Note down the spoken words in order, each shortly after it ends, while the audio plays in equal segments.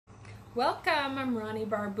Welcome, I'm Ronni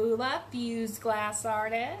Barbula, fused glass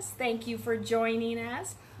artist. Thank you for joining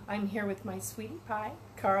us. I'm here with my sweetie pie,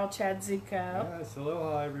 Carl Chadziutko. Yes,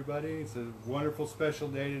 aloha everybody. It's a wonderful special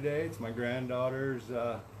day today. It's my granddaughter's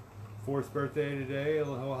 4th birthday today.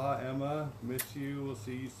 Aloha Emma, miss you. We'll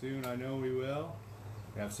see you soon. I know we will.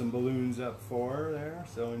 We have some balloons up for her there,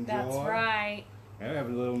 so enjoy. That's right. And we have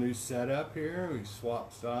a little new setup here. We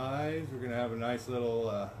swapped sides. We're going to have a nice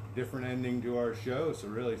little different ending to our show, so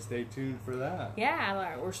really stay tuned for that.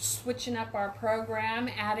 Yeah, we're switching up our program,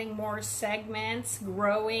 adding more segments,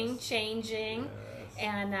 growing, changing,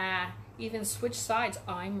 and even switch sides.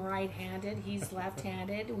 I'm right-handed, he's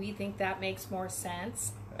left-handed. We think that makes more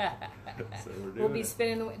sense. So we'll be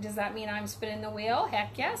spinning. Does that mean I'm spinning the wheel?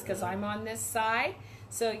 Heck yes, because I'm on this side.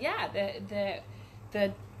 So yeah,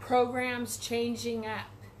 the program's changing up.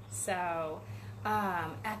 So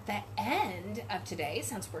at the end of today,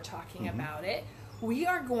 since we're talking about it, we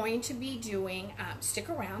are going to be doing, stick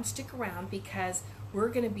around, because we're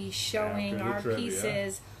going to be showing our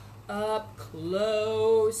pieces up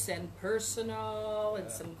close and personal and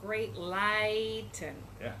some great light.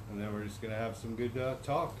 And then we're just going to have some good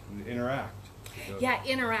talk and interact. So, yeah,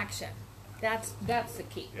 interaction. That's the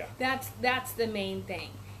key. Yeah. That's the main thing.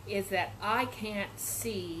 Is that I can't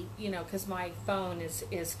see, because my phone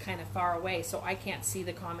is kind of far away, so I can't see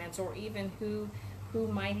the comments or even who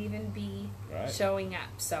might even be showing up.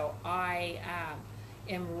 So I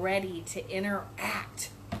am ready to interact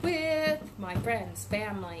with my friends,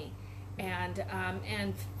 family, and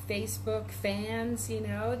Facebook fans,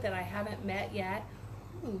 that I haven't met yet.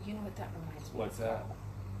 Ooh, you know what that reminds me What's of? that?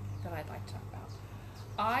 That I'd like to talk about.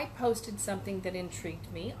 I posted something that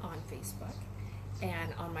intrigued me on Facebook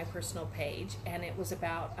and on my personal page, and it was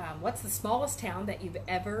about what's the smallest town that you've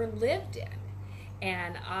ever lived in.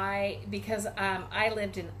 And because I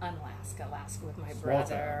lived in Alaska with my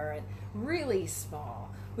brother, and really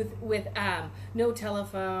small, with no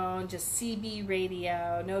telephone, just CB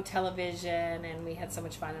radio, no television, and we had so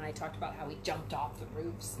much fun. And I talked about how we jumped off the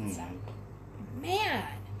roofs and stuff. Man,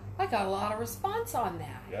 I got a lot of response on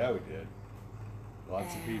that. Yeah, we did.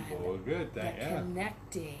 Lots of people. Well, good.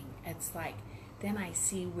 Connecting. It's like, then I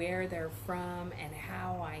see where they're from and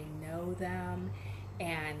how I know them,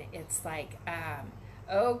 and it's like,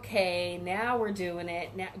 okay, now we're doing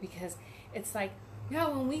it now, because it's like, no,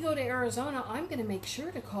 when we go to Arizona, I'm going to make sure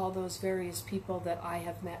to call those various people that I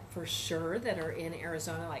have met for sure that are in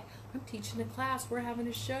Arizona. Like, I'm teaching a class, we're having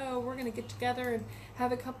a show, we're going to get together and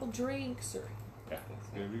have a couple drinks, or yeah, it's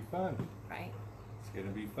going to be fun. Right? It's going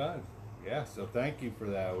to be fun. Yeah, so thank you for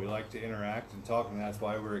that. We like to interact and talk, and that's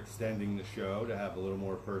why we're extending the show to have a little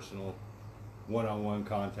more personal one-on-one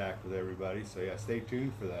contact with everybody. So yeah, stay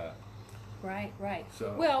tuned for that. Right.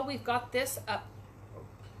 So, well, we've got this up.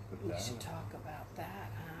 We that should talk about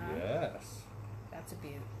that, huh? Yes. That's a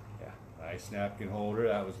beaut. Yeah, nice napkin holder.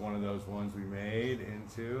 That was one of those ones we made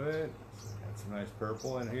into it. So got some nice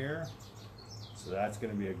purple in here. So that's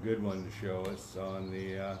going to be a good one to show us on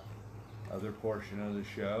the other portion of the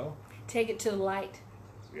show. Take it to the light.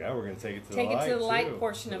 Yeah, we're going to take it to the light. Take it to the light too.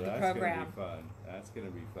 portion of the program. That's going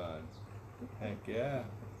to be fun. That's going to be fun. Heck yeah.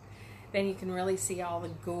 Then you can really see all the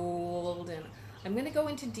gold, and I'm going to go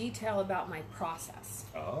into detail about my process.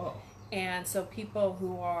 Oh. And so people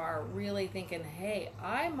who are really thinking, hey,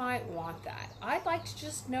 I might want that. I'd like to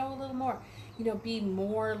just know a little more. Be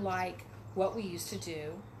more like what we used to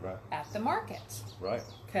do at the markets. Right.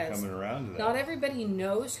 Coming around to that. Not everybody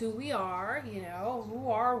knows who we are. Who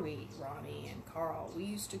are we, Ronni and Carl? We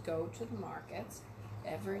used to go to the markets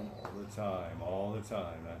all the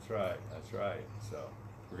time. That's right. So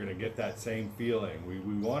we're going to get that same feeling. We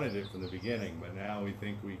wanted it from the beginning, but now we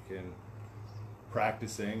think we can,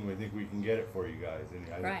 practicing, we think we can get it for you guys, and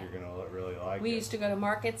I think you're going to really like it. We used to go to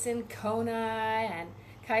markets in Kona and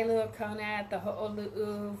Kailua Kona at the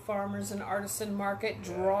Ho'olu'u Farmers and Artisan Market.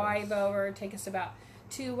 Drive over, take us about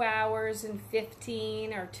 2 hours and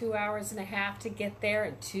 15 or 2 hours and a half to get there,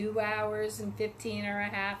 and 2 hours and 15 or a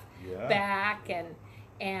half back,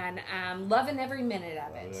 and loving every minute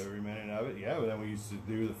of it. Every minute of it, yeah. But then we used to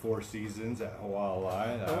do the Four Seasons at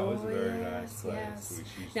Hawaii. That was a very nice place. Yes.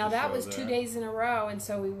 Now that was 2 days in a row, and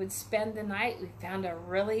so we would spend the night. We found a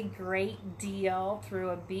really great deal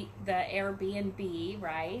through the Airbnb,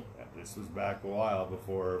 right? Yeah, this was back a while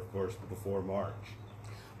before, of course, before March.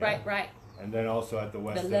 Right. And then also at the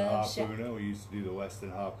Westin Hapuna, we used to do the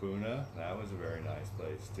Westin Hapuna. That was a very nice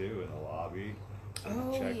place too, in the lobby.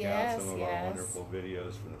 Check out some of our wonderful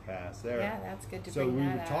videos from the past there. Yeah, that's good to bring that up. So we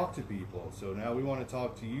would talk to people. So now we want to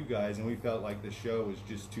talk to you guys, and we felt like the show was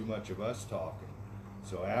just too much of us talking.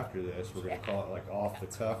 So after this, we're going to call it like off the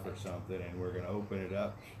cuff or something, and we're going to open it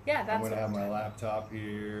up. Yeah, that's I'm going to have what my laptop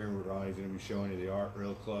here. Ronnie's going to be showing you the art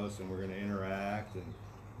real close, and we're going to interact and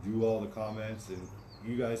do all the comments, and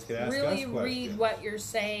you guys can ask us really questions. read what you're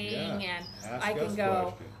saying, and Ask I can us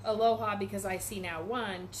go questions. aloha because I see now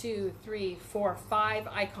 1, 2, 3, 4, 5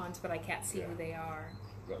 icons, but I can't see who they are.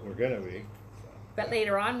 But we're going to be. But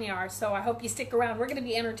later on we are, so I hope you stick around. We're going to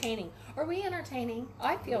be entertaining. Are we entertaining?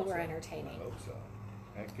 I feel we're entertaining. I hope so.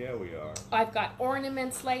 Heck yeah, we are. I've got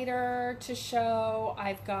ornaments later to show.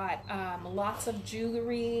 I've got lots of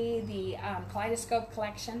jewelry, the kaleidoscope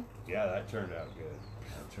collection. Yeah, that turned out good.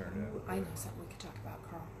 That turned out good. I know something we could talk about,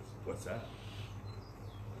 Carl. What's that?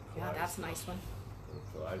 Yeah, that's a nice one.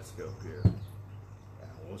 Kaleidoscope here. Yeah,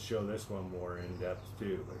 we'll show this one more in depth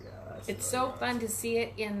too. But yeah, that's It's so fun to see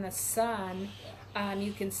it in the sun.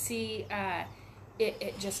 You can see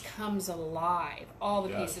it just comes alive. All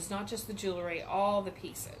the pieces, not just the jewelry, all the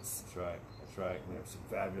pieces. That's right. That's right. We have some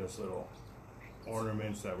fabulous little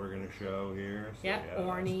ornaments that we're going to show here. So, Yeah,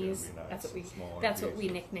 ornies. That's That's what we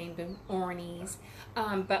nicknamed them, ornies.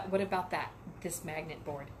 But what about this magnet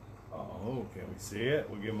board? Oh, can we see it?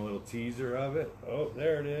 We'll give them a little teaser of it. Oh,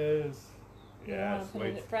 there it is. Yes. Put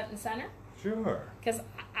it front and center. Sure. Because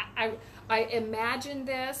I imagined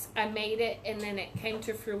this, I made it, and then it came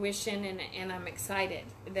to fruition, and I'm excited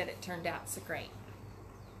that it turned out so great.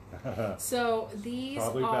 So these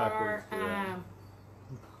Probably are.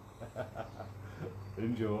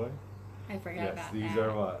 Enjoy. I forgot about these that.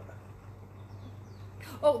 are what?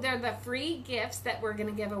 Oh, they're the free gifts that we're going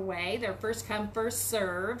to give away. They're first come, first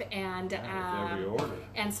serve, and every order.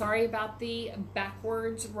 and sorry about the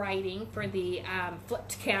backwards writing for the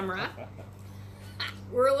flipped camera.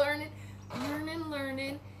 We're learning.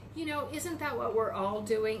 You know, isn't that what we're all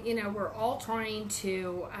doing? You know, we're all trying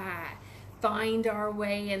to find our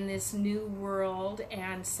way in this new world,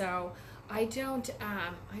 and so I don't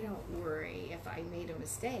worry if I made a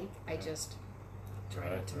mistake. I just try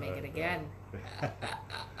not to make it again.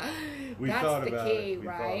 That's the key,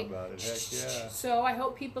 right? Heck yeah. So I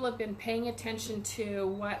hope people have been paying attention to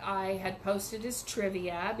what I had posted as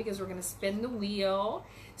trivia, because we're going to spin the wheel,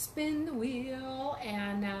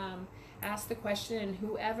 and ask the question, and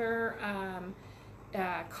whoever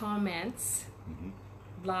comments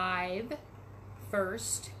live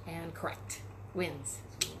first and correct wins.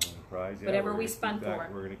 Prize, whatever we spun for.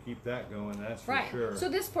 We're going to keep that going, that's right. for sure. So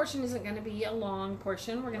this portion isn't going to be a long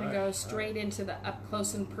portion. We're going to go straight into the up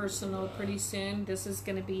close and personal pretty soon. This is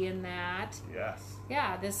going to be in that. Yes.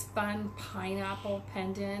 Yeah, this fun pineapple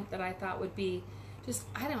pendant that I thought would be just,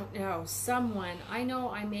 I don't know, someone. I know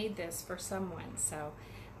I made this for someone. So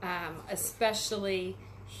especially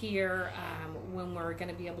here when we're going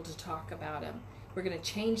to be able to talk about them. We're going to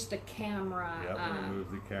change the camera. Yep, we're going to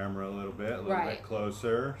move the camera a little bit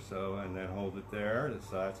closer, and then hold it there.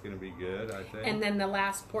 So that's going to be good, I think. And then the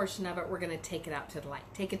last portion of it, we're going to take it out to the light.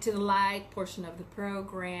 Take it to the light portion of the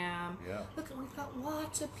program. Yeah. Look, we've got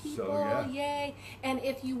lots of people. So, Yay. And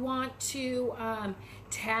if you want to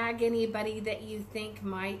tag anybody that you think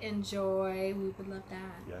might enjoy, we would love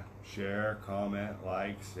that. Yeah. Share, comment,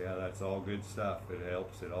 likes. Yeah, that's all good stuff. It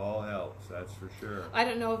helps. It all helps. That's for sure. I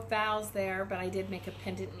don't know if Val's there, but I did make a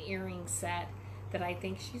pendant and earring set that I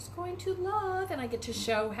think she's going to love, and I get to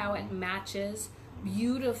show how it matches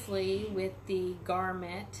beautifully with the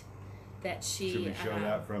garment that she. Should we show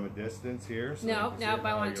that from a distance here? So no,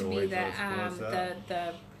 I want it to be the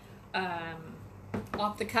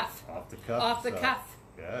off the cuff. Off the cuff. Off the cuff.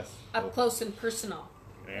 Yes. Up close and personal.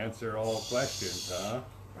 Answer all questions, huh?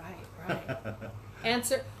 Right.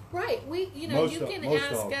 Answer. Right. You can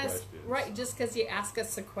ask us. Questions. Right. Just because you ask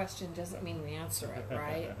us a question doesn't mean we answer it.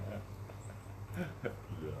 Right. No,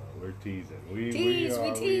 we're teasing. We tease.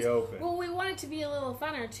 We open. Well, we want it to be a little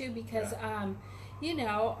funner too, because I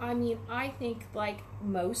think like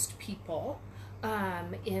most people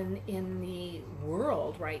in the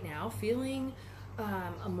world right now, feeling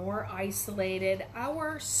more isolated.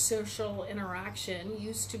 Our social interaction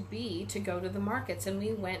used to be to go to the markets, and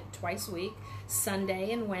we went twice a week,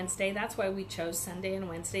 Sunday and Wednesday. That's why we chose Sunday and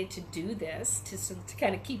Wednesday to do this, to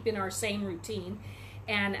kind of keep in our same routine.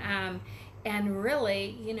 And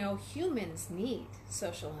really, humans need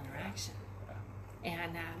social interaction,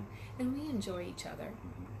 and we enjoy each other.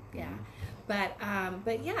 Yeah. But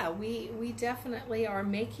yeah, we definitely are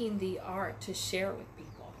making the art to share with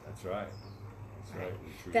people. That's right. Right.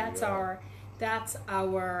 That's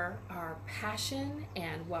our passion,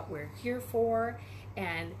 and what we're here for,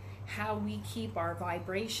 and how we keep our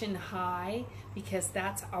vibration high, because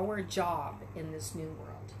that's our job in this new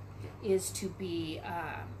world, is to be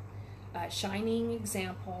shining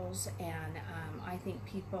examples, and I think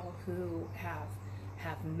people who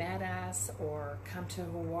have met us or come to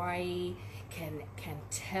Hawaii can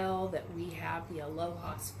tell that we have the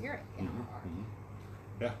aloha spirit in our heart.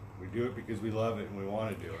 Yeah, we do it because we love it and we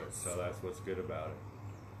want to do it. So that's what's good about it.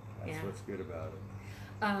 That's what's good about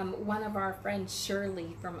it. One of our friends,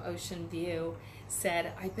 Shirley from Ocean View,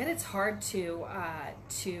 said, "I bet it's hard to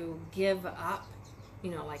give up.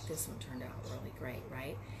 You know, like this one turned out really great,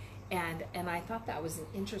 right?" And I thought that was an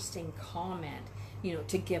interesting comment. You know,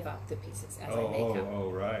 to give up the pieces as I make them.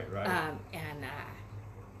 Oh, right.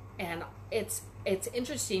 And it's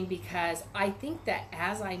interesting because I think that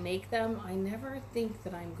as I make them, I never think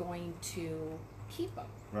that I'm going to keep them.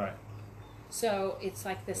 Right. So it's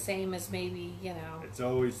like the same as maybe, you know, it's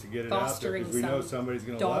always to get it out there because we know somebody's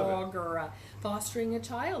going to love it. Dog or fostering a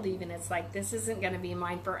child even. It's like, this isn't going to be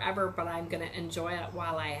mine forever, but I'm going to enjoy it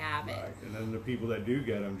while I have it. Right. And then the people that do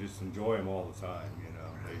get them just enjoy them all the time, you know.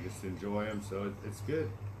 They just enjoy them, so it's good.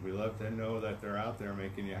 We love to know that they're out there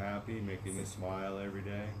making you happy, making you smile every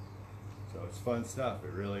day. So it's fun stuff.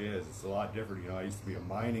 It really is. It's a lot different. You know, I used to be a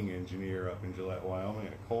mining engineer up in Gillette, Wyoming,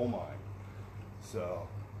 at a coal mine. So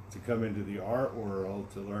to come into the art world,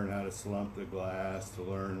 to learn how to slump the glass, to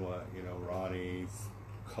learn what, you know, Ronnie's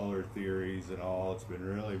color theories and all, it's been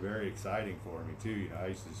really very exciting for me too. You know, I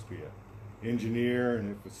used to just be an engineer, and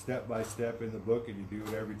it was step by step in the book, and you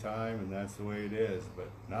do it every time, and that's the way it is. But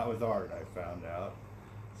not with art, I found out.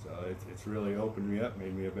 So it's really opened me up,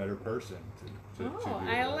 made me a better person to do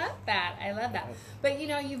I this. love that. I love that. But you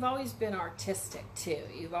know, you've always been artistic too.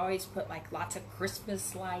 You've always put like lots of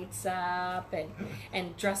Christmas lights up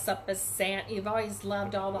and dress up as Santa. You've always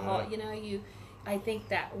loved all the you know, I think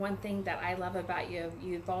that one thing that I love about you,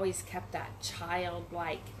 you've always kept that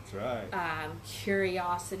childlike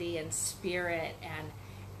curiosity and spirit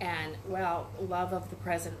and well, love of the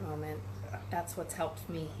present moment. That's what's helped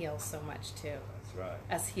me heal so much too. That's right.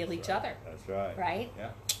 Us heal each other. That's right. Right? Yeah.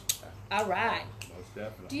 All right. Most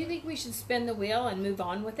definitely. Do you think we should spin the wheel and move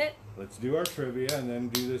on with it? Let's do our trivia and then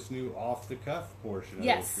do this new off-the-cuff portion of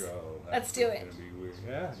the show. Let's do it. It's going to be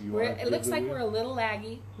weird. Yeah. It looks like we're a little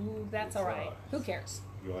laggy. Ooh, that's all right. Who cares?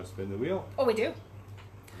 You want to spin the wheel? Oh, we do.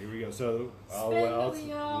 Here we go. So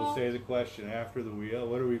we'll say the question after the wheel.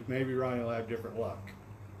 What do we? Maybe Ronnie will have different luck.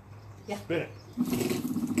 Yeah. Spin it.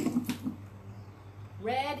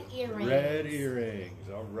 Red earrings. Red earrings.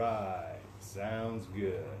 All right. Sounds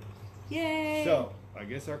good. Yay. So I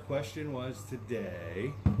guess our question was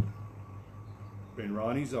today. In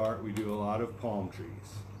Ronnie's art, we do a lot of palm trees,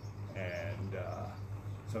 and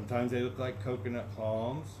sometimes they look like coconut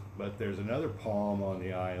palms, but there's another palm on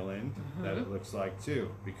the island that it looks like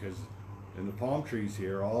too, because in the palm trees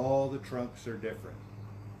here, all the trunks are different.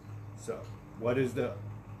 So what is the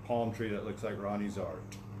palm tree that looks like Ronnie's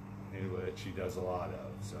art, and which she does a lot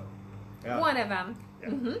of? So one of them. Yeah,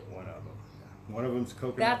 one of them. One of them's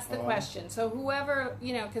coconut. That's palm. the question. So whoever,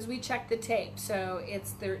 you know, because we check the tape, so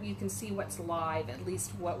it's there. You can see what's live. At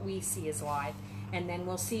least what we see is live, and then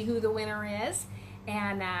we'll see who the winner is,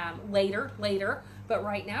 and later. But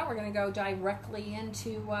right now, we're going to go directly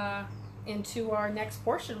into our next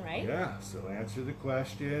portion, right? Yeah. So answer the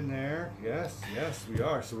question there. Yes, we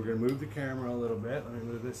are. So we're going to move the camera a little bit. Let me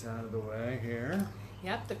move this out of the way here.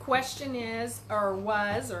 Yep. The question is, or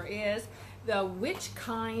was, or is, which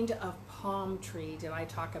kind of palm tree did I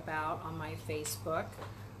talk about on my Facebook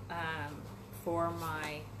for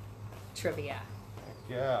my trivia?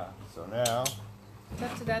 Yeah. So now,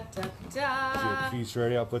 is your piece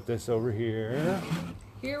ready? I'll put this over here.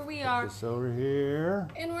 Here we are. Put this over here.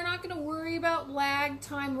 And we're not going to worry about lag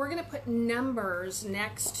time. We're going to put numbers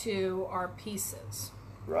next to our pieces.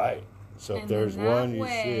 Right. So and if there's one you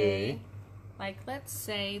see. Like, let's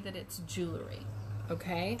say that it's jewelry.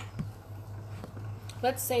 Okay?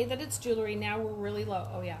 Let's say that it's jewelry. Now we're really low.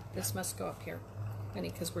 Oh, yeah. This must go up here, honey,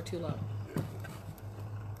 because we're too low.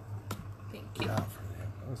 Thank you.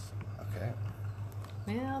 Okay.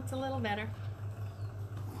 Well, it's a little better.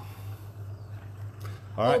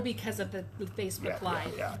 All right. Oh, because of the Facebook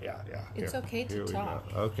Live. Yeah. It's okay to talk.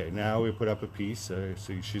 Okay, now we put up a piece, so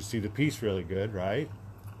you should see the piece really good, right?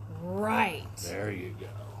 Right. There you go.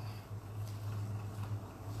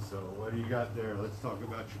 So what do you got there? Let's talk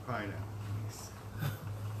about your pineapple piece.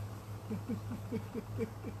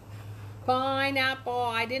 Pineapple.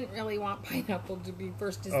 I didn't really want pineapple to be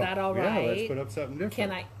first. Is that all right? Yeah, let's put up something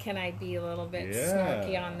different. Can I be a little bit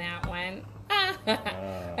snarky on that one?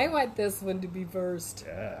 I want this one to be first.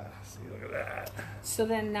 Yeah. See, look at that. So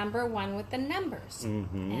then number one with the numbers,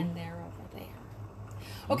 and they're over there.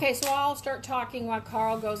 Okay, so I'll start talking while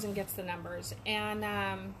Carl goes and gets the numbers. And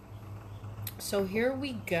So here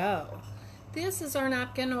we go. This is our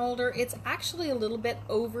napkin holder. It's actually a little bit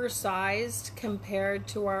oversized compared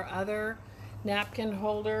to our other napkin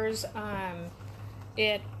holders. I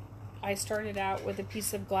started out with a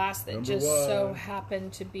piece of glass that just so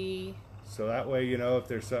happened to be. So that way, you know, if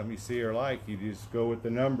there's something you see or like, you just go with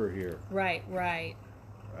the number here. Right. Right,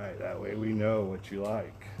 that way we know what you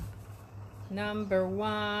like. Number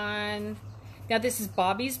 1. Now this is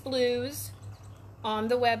Bobby's Blues on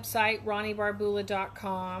the website,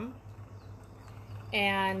 RonniBarbula.com.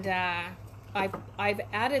 And I've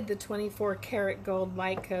added the 24 karat gold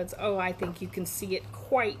light codes. Oh, I think you can see it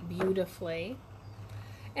quite beautifully.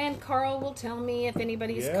 And Carl will tell me if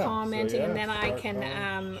anybody's commenting, and then I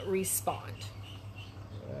can respond.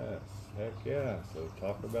 Yes, heck yeah. So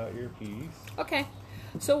talk about your piece. Okay.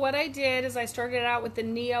 So what I did is I started out with the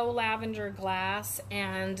Neo Lavender glass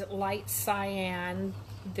and light cyan,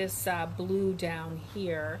 this blue down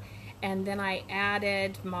here. And then I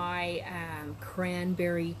added my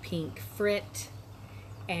cranberry pink frit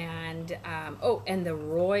and and the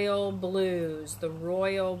royal blues.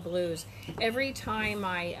 Every time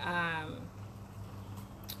I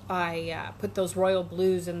put those royal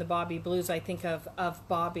blues in the Bobby Blues, I think of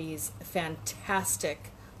Bobby's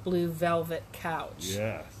fantastic blue velvet couch.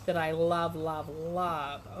 Yes. That I love.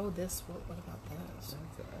 Oh, this. What about this? That's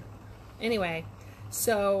all right. Anyway,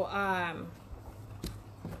 so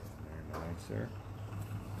Nicer.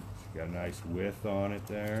 It's got a nice width on it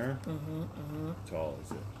there. How tall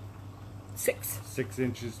is it? 6. 6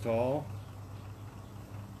 inches tall.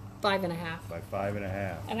 5.5. By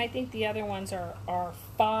 5.5. And I think the other ones are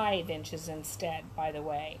 5 inches instead, by the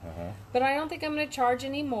way. Uh-huh. But I don't think I'm going to charge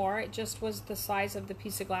any more. It just was the size of the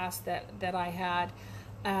piece of glass that I had.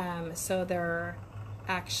 So they're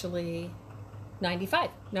actually 95.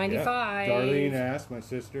 Yeah. Darlene asked, my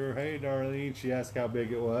sister, hey Darlene, she asked how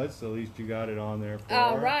big it was, so at least you got it on there for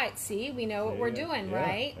her. Right, see, we know what we're doing,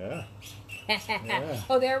 right? Yeah.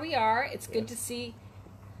 Oh, there we are. It's good to see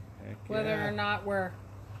Heck whether or not we're...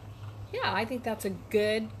 Yeah, I think that's a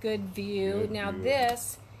good view. Now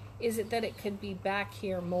this, is it that it could be back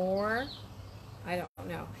here more? I don't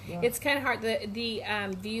know. Yeah. It's kind of hard. The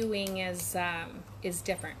viewing is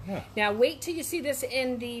different. Yeah. Now wait till you see this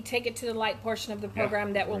in the Take It to the Light portion of the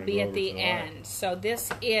program that will be at the end. So this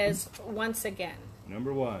is, once again,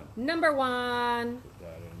 number 1. Number 1. Put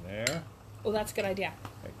that in there. Oh, that's a good idea.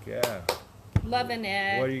 Heck yeah. Loving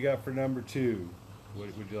it. What do you got for number 2?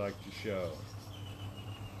 What would you like to show?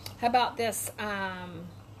 How about this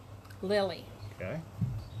lily? Okay.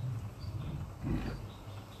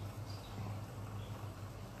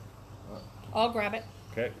 I'll grab it.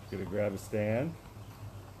 Okay, gonna grab a stand.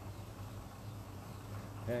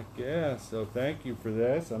 Heck yeah, so thank you for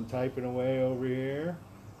this. I'm typing away over here.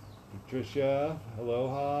 Patricia,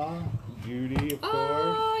 Aloha, Judy, of course.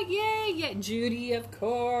 Oh, yeah. Judy, of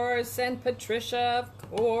course, and Patricia, of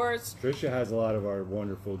course. Patricia has a lot of our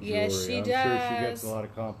wonderful jewelry. Yes, she I'm does. sure she gets a lot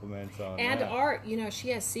of compliments on and that. art. You know, she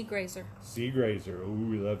has sea grazer. Sea grazer. Ooh,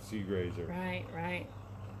 we love sea grazer. Right.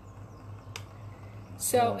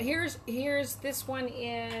 So here's this one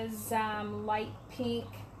is light pink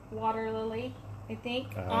water lily, I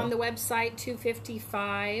think. On the website,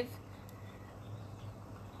 $255.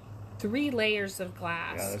 3 layers of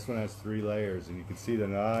glass. Yeah, this one has 3 layers, and you can see the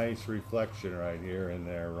nice reflection right here and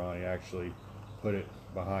there. Ronnie actually put it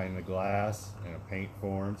behind the glass in a paint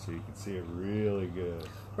form, so you can see it really good.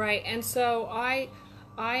 Right, and so I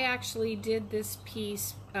actually did this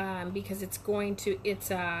piece because it's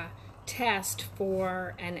a test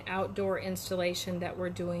for an outdoor installation that we're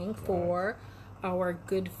doing for our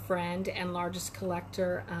good friend and largest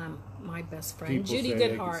collector, my best friend, People Judy say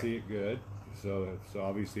Goodhart. They can see it good. So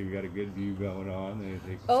obviously we got a good view going on. They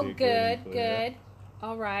can oh, see it good.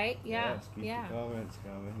 All right, yeah. Yes, keep the comments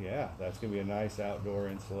coming. Yeah, that's going to be a nice outdoor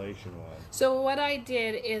installation one. So what I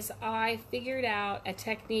did is I figured out a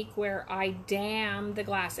technique where I dam the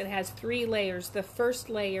glass. It has 3 layers. The first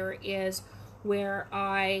layer is where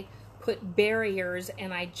I put barriers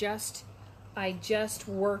and I just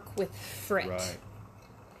work with frit. Right.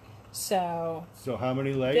 So how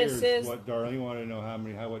many layers? This is, what Darlene wanted to know how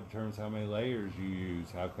many layers you use.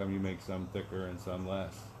 How come you make some thicker and some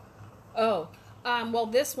less? Oh, well,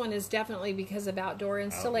 this one is definitely because of outdoor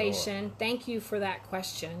installation. Outdoor. Thank you for that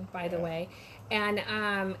question, by the way, and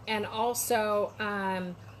also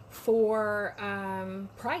for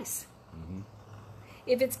price.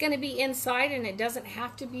 If it's going to be inside and it doesn't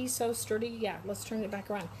have to be so sturdy, let's turn it back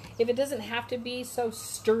around. If it doesn't have to be so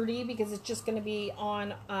sturdy because it's just going to be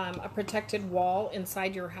on a protected wall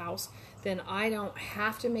inside your house, then I don't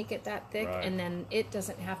have to make it that thick, Right. and then it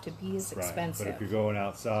doesn't have to be as expensive. But if you're going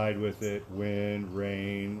outside with it, wind,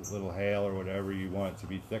 rain, little hail or whatever, you want it to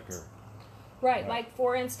be thicker. Right, like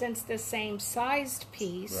for instance, the same sized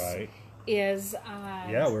piece is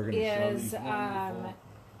we're going to show these wonderful.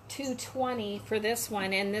 $220 for this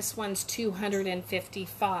one, and this one's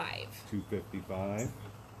 $255. $255.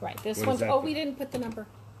 Right, this What one's. is that? Oh, we didn't put the number.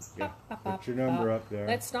 Yeah. Put your number up there.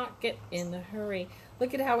 Let's not get in a hurry.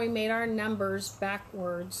 Look at how we made our numbers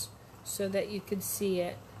backwards so that you could see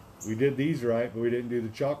it. We did these right, but we didn't do the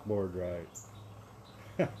chalkboard right.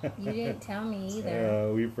 You didn't tell me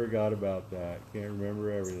either. We forgot about that. Can't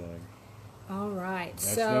remember everything. All right.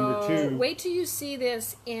 That's so number 2. wait till you see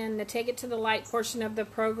this in the Take It to the Light portion of the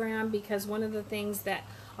program, because one of the things that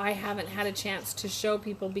I haven't had a chance to show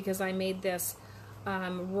people, because I made this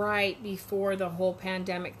right before the whole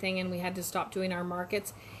pandemic thing and we had to stop doing our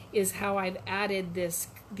markets, is how I've added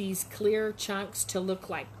these clear chunks to look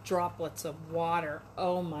like droplets of water.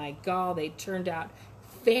 Oh my God, they turned out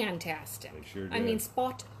fantastic. They sure did. I mean,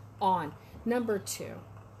 spot on. Number 2.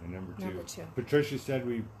 And number 2. 2. Patricia said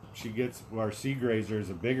she gets our sea grazer is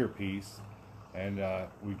a bigger piece, and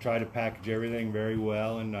we try to package everything very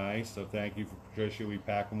well and nice. So thank you, Patricia. We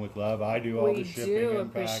pack them with love. I do all the shipping and packing. We do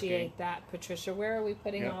appreciate that, Patricia. Where are we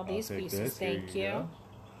putting all these pieces? Thank you.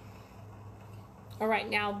 All right,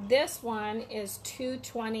 now this one is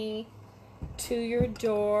 $220 to your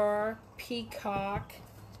door peacock,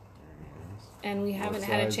 and we haven't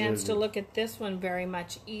had a chance to look at this one very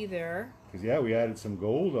much either. Because we added some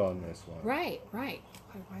gold on this one. Right. Why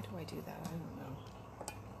do I do that? I don't know.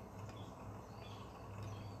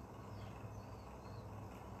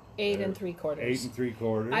 8 3/4. 8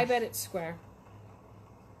 3/4. I bet it's square.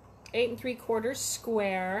 8 3/4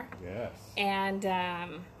 square. Yes. And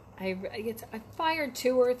I fired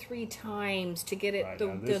 2 or 3 times to get it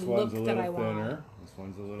the look that I want. This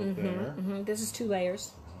one's a little thinner. This is 2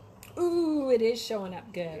 layers. Ooh, it is showing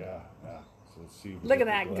up good. Yeah. So let's see. Look at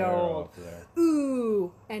that gold.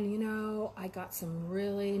 Ooh, and you know, I got some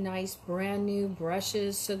really nice brand new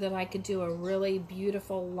brushes so that I could do a really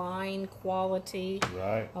beautiful line quality.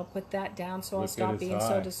 Right. I'll put that down so I'll stop being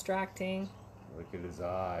so distracting. Look at his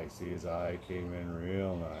eye. See, his eye came in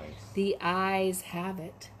real nice. The eyes have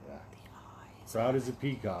it. Yeah. The eyes. Proud as a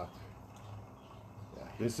peacock. Yeah.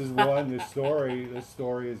 This is one. This story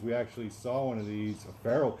is we actually saw one of these, a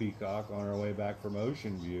feral peacock, on our way back from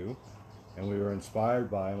Ocean View, and we were inspired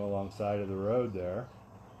by him alongside of the road there.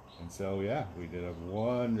 And so we did a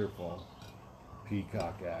wonderful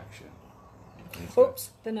peacock action.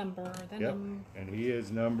 Oops, the number. And he is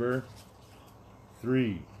number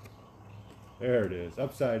 3. There it is,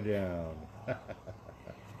 upside down.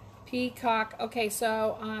 Peacock. Okay,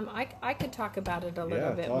 so I could talk about it a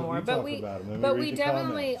little bit more, but we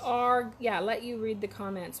definitely are. Yeah, let you read the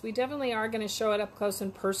comments. We definitely are going to show it up close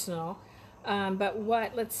and personal.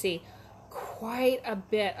 Let's see, quite a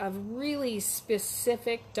bit of really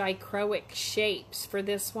specific dichroic shapes for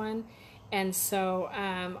this one, and so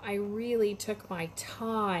I really took my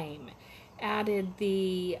time, added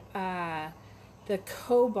the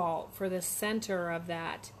cobalt for the center of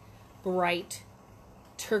that bright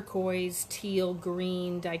turquoise, teal,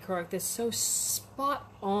 green dichroic. This so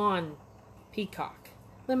spot on peacock.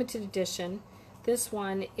 Limited edition. This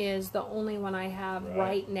one is the only one I have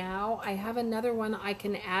right now. I have another one I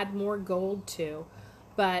can add more gold to.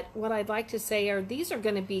 But what I'd like to say are these are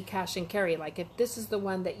going to be cash and carry. Like if this is the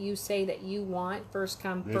one that you say that you want, first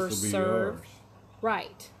come, first serve. Yours.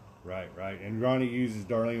 Right. Right. And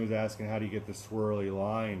Darlene was asking, how do you get the swirly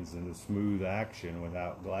lines and the smooth action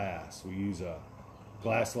without glass? We use a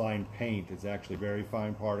glass line paint. It's actually very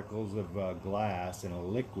fine particles of glass in a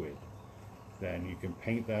liquid. Then you can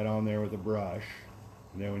paint that on there with a brush.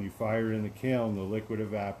 And then when you fire it in the kiln, the liquid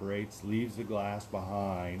evaporates, leaves the glass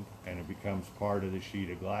behind, and it becomes part of the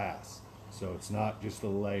sheet of glass. So it's not just a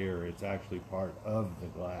layer, it's actually part of the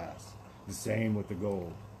glass. The same with the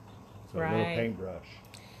gold. So a little paintbrush.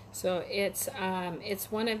 So it's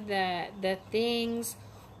one of the things.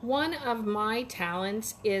 One of my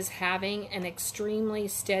talents is having an extremely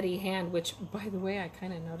steady hand, which, by the way, I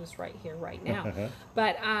kind of notice right here, right now.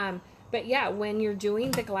 But yeah, when you're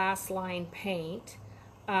doing the glass line paint,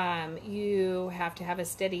 you have to have a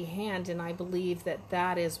steady hand, and I believe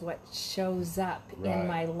that is what shows up in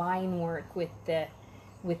my line work with the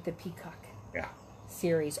peacock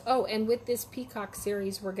series. Oh, and with this peacock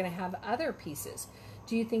series, we're going to have other pieces.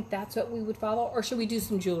 Do you think that's what we would follow, or should we do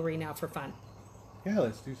some jewelry now for fun? Yeah,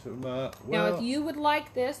 let's do some. Now, if you would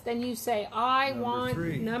like this, then you say, I want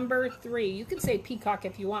number 3. You can say peacock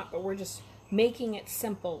if you want, but we're just making it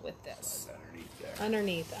simple with this. Underneath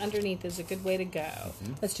Underneath is a good way to go.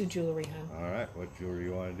 Let's do jewelry, hon. All right, what jewelry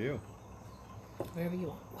you want to do? Whatever you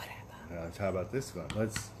want. Whatever. How about this one?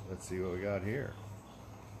 Let's see what we got here.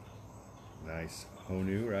 Nice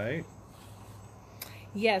Honu, right?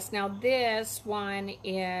 Yes. Now this one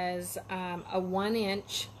is a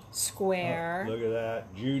 1-inch square. Oh, look at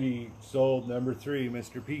that. Judy sold number 3,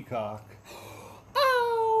 Mr. Peacock.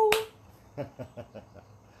 Oh!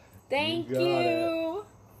 Thank you.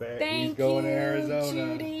 He's going to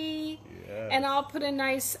Arizona. Judy. Yes. And I'll put a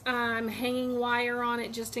nice hanging wire on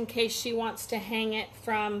it just in case she wants to hang it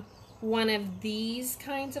from one of these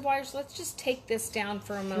kinds of wires. Let's just take this down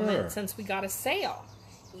for a moment since we got a sale.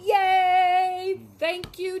 Yay!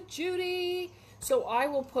 Thank you, Judy. So I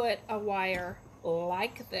will put a wire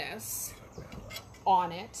like this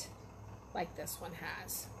on it, like this one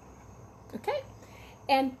has. Okay?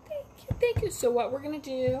 And thank you. So what we're going to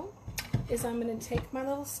do is I'm going to take my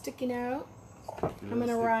little sticky note. I'm going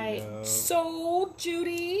to write, sold,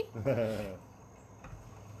 Judy.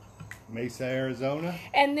 Mesa, Arizona.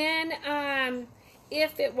 And then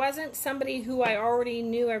if it wasn't somebody who I already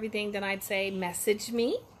knew everything, then I'd say message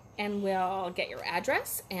me and we'll get your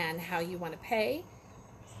address and how you want to pay.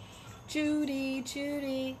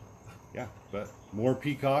 Judy. Yeah, but more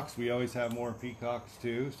peacocks. We always have more peacocks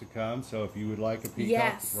too to come. So if you would like a peacock,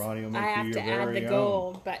 yes, Ronnie will make I have you to your add very the own.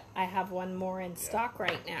 gold, but I have one more in stock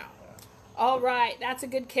right now. All right, that's a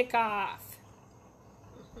good kickoff.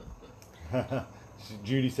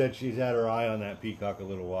 Judy said she's had her eye on that peacock a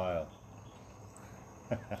little while.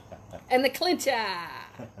 And the clincher.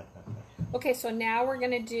 Okay, so now we're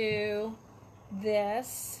going to do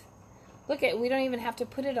this. Look at, we don't even have to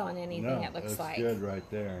put it on anything, No, it looks that's like. good right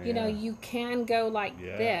there. You know, you can go like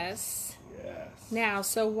this. Yes. Now,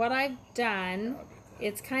 so what I've done,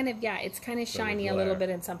 it's kind of shiny a little bit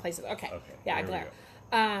in some places. Okay. Yeah, glare.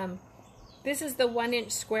 This is the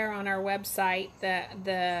 1-inch square on our website,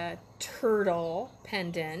 the turtle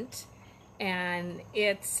pendant, and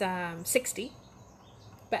it's $60,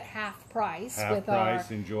 but half price.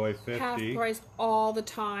 Enjoy 50. Half price all the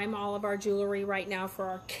time, all of our jewelry right now for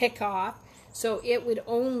our kickoff. So it would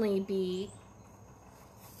only be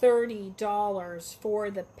 $30 for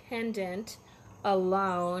the pendant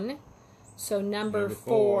alone. So number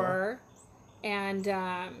 4. And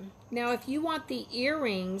now if you want the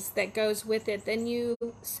earrings that goes with it, then you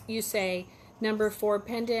say number 4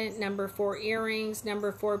 pendant, number 4 earrings,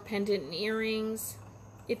 number 4 pendant and earrings.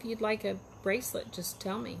 If you'd like a bracelet, just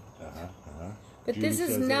tell me. But Judy this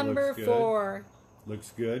is says number 4.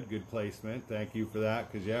 Looks good. Good placement. Thank you for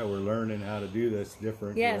that. Because, yeah, we're learning how to do this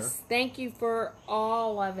different Yes, here. thank you for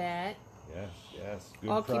all of it. Yes. Good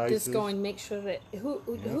I'll prices. keep this going. Make sure that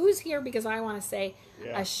who's here, because I want to say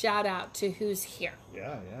a shout out to who's here.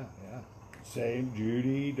 Yeah. Same.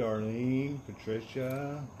 Judy, Darlene,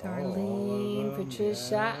 Patricia. Darlene,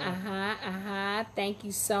 Patricia. Thank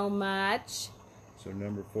you so much. So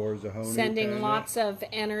number 4 is a Honu Sending pendant. lots of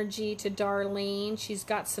energy to Darlene. She's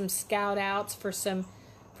got some scout outs for some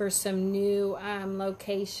new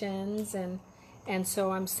locations, and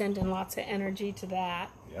so I'm sending lots of energy to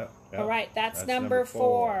that. Yep. All right, that's number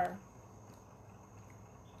 4.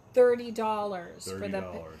 $30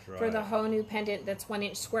 for the Honu pendant that's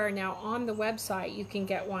 1-inch square. Now on the website you can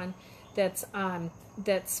get one that's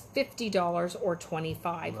 $50 or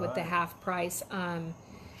 $25 with the half price.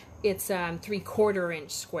 It's 3/4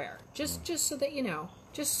 inch square. Just so that you know.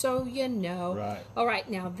 Just so you know. Right. All right,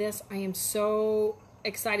 now this, I am so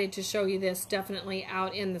excited to show you this, definitely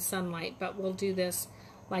out in the sunlight, but we'll do this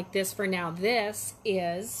like this for now. This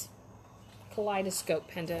is kaleidoscope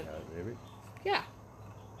pendant. Yeah, baby. Yeah.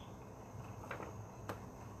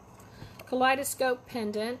 Kaleidoscope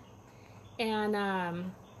pendant. And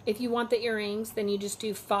if you want the earrings, then you just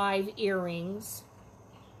do 5 earrings.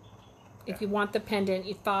 If you want the pendant,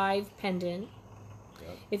 5 pendant.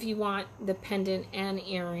 Yep. If you want the pendant and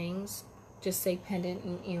earrings, just say pendant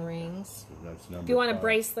and earrings. So that's number If you want 5. a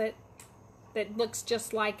bracelet that looks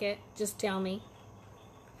just like it, just tell me.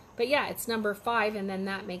 But yeah, it's number 5, and then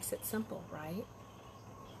that makes it simple, right?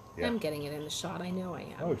 Yeah. I'm getting it in the shot. I know I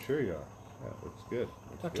am. Oh, sure you are. Yeah, looks good.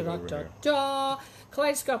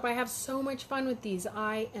 Kaleidoscope. I have so much fun with these.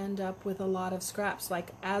 I end up with a lot of scraps.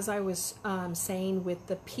 Like as I was saying with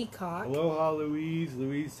the peacock. Aloha, Louise.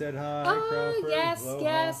 Louise said hi. Oh, Crawford. yes, Aloha.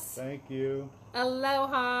 yes. Thank you.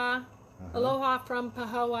 Aloha. Aloha from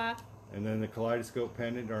Pahoa. And then the kaleidoscope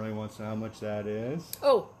pendant. Darlene wants to know how much that is.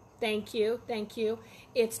 Oh, thank you.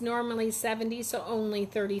 It's normally $70, so only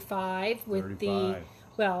 $35 with the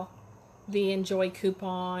Enjoy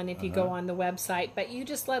coupon if you go on the website. But you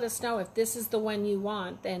just let us know if this is the one you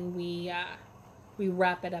want, then we we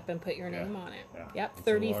wrap it up and put your Yeah. name on it. Yeah. Yep, It's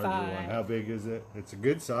a larger one. 35. How big is it? It's a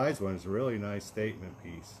good size one. It's a really nice statement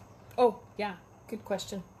piece. Oh, yeah. Good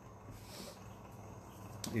question.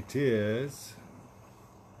 It is.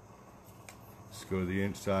 Let's go to the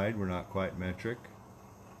inch side. We're not quite metric.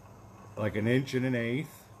 Like 1.125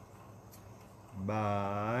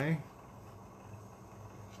 by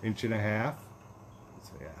 1.5 inches.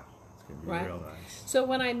 So yeah, it's gonna be Right. real nice. So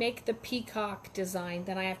when I make the peacock design,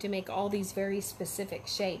 then I have to make all these very specific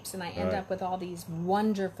shapes, and I end Right. up with all these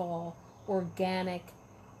wonderful, organic,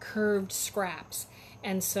 curved scraps.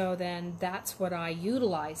 And so then that's what I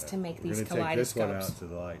utilize to make these We're gonna take this one out kaleidoscopes. to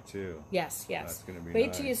the light too, Yes, yes. That's gonna be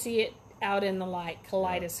Wait till you nice. see it out in the light,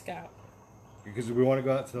 kaleidoscope. because we want to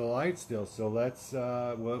go out to the light still. So let's.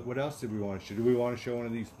 What else did we want to show? Do we want to show one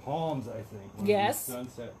of these palms? I think. One Yes. Of these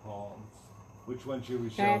sunset palms. Which one should we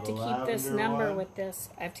show? I have The to keep this lavender number one? with this.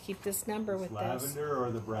 I have to keep this number with this. Lavender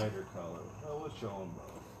or the brighter color? Oh, we'll show them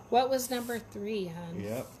both. What was number 3, hon?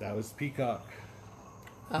 Yep, that was peacock.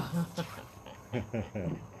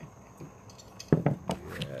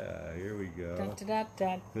 Yeah, here we go. Da, da, da,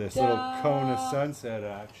 da, This da. little Kona sunset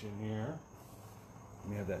action here. Let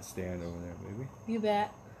me have that stand over there, baby. You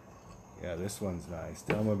bet. Yeah, this one's nice.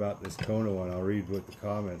 Tell them about this Kona one. I'll read with the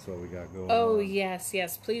comments what we got going Oh, on. yes,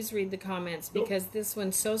 yes. Please read the comments because this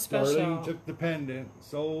one's so special. Darlene took the pendant,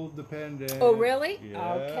 sold the pendant. Oh, really?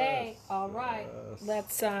 Yes, Okay. All right. yes.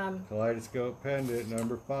 Let's, Kaleidoscope pendant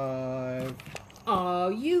number 5. oh,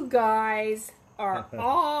 you guys are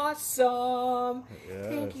awesome. Yes,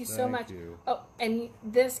 Thank you so much. you. Oh, and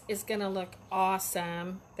this is going to look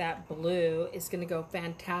awesome. That blue is going to go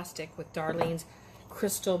fantastic with Darlene's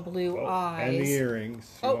crystal blue eyes. And the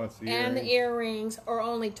earrings. She wants the and earrings. the earrings are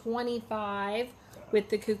only 25 with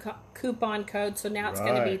the coupon code, so now it's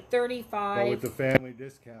going to be Right. 35. But with the family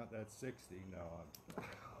discount, that's 60.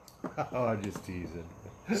 No, oh, I'm just teasing.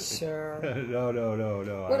 Sure. No.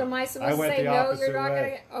 What am I supposed to went say? the No, you're opposite not way.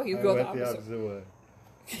 going to. Oh, you I go the went opposite. way.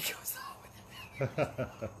 He goes, oh, with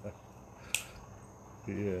it.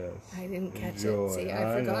 Yes. I didn't catch Enjoy. it. See,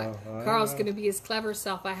 I forgot. know. Carl's going to be his clever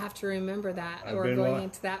self. I have to remember that. I've We're been going wa-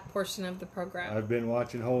 into that portion of the program. I've been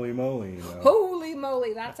watching Holy Moly, you know. Holy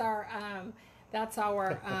moly! That's our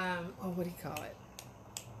oh, what do you call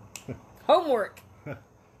it? Homework.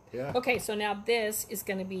 Yeah. Okay, so now this is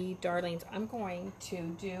going to be Darlene's. I'm going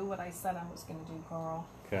to do what I said I was going to do, Carl.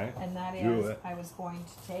 Okay. And that Do is, it. I was going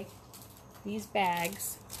to take these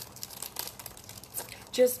bags.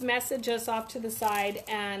 Just message us off to the side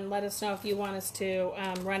and let us know if you want us to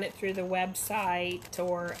run it through the website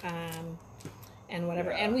or and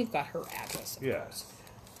whatever. Yeah. And we've got her address, of Yes. course.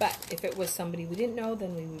 But if it was somebody we didn't know,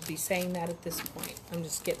 then we would be saying that at this point. I'm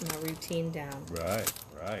just getting my routine down. Right,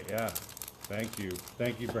 yeah. Thank you.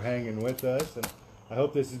 Thank you for hanging with us. And I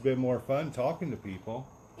hope this has been more fun talking to people.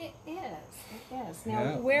 It is. It is. Now,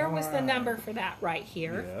 Yeah, where was the alright. number for that right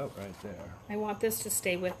here? Yeah, right there. I want this to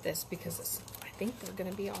stay with this because I think they're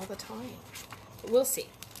going to be all the time. But we'll see.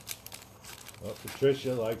 Well,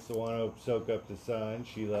 Patricia likes to want to soak up the sun.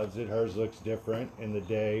 She loves it. Hers looks different in the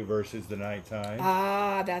day versus the nighttime.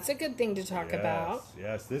 Ah, that's a good thing to talk about.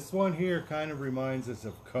 Yes, this one here kind of reminds us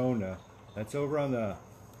of Kona. That's over on the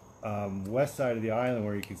west side of the island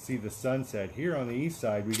where you can see the sunset. Here on the east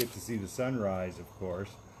side, we get to see the sunrise, of course.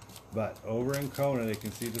 But over in Kona, they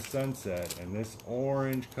can see the sunset. And this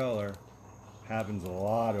orange color happens a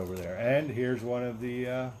lot over there. And here's one of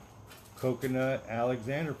the coconut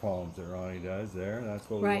Alexander palms that Ronnie does there. That's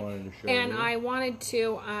what we wanted to show And you. I wanted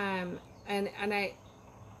to, and I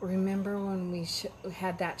remember when we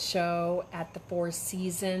had that show at the Four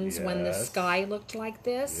Seasons when the Yes. sky looked like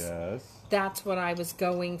this. Yes. That's what I was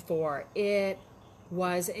going for. It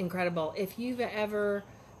was incredible. If you've ever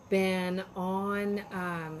been on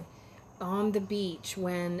the beach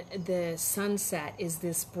when the sunset is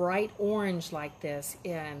this bright orange like this,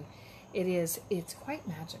 and it's quite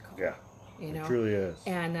magical. Yeah. You know? It truly is.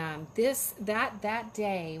 And that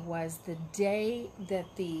day was the day that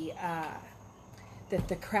the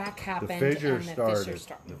crack The happened fissure and the started. fissure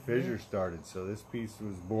started. The fissure started. So this piece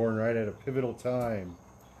was born right at a pivotal time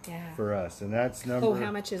Yeah. for us, and that's number. Oh, how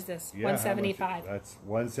much is this? Yeah, how much- $175. That's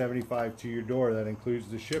 $175 to your door. That includes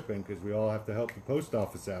the shipping because we all have to help the post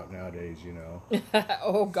office out nowadays. You know.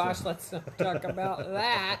 Oh gosh, let's not talk about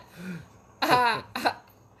that.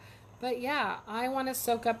 But yeah, I want to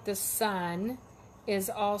soak up the sun is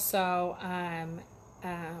also,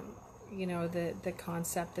 you know, the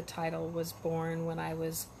concept, the title was born when I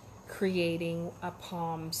was creating a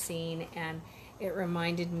palm scene, and it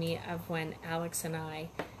reminded me of when Alex and I,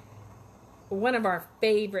 one of our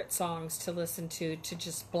favorite songs to listen to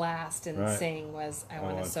just blast and Right. sing was I Want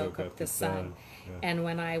to Wanna Soak Up the Sun. And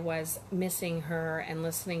when I was missing her and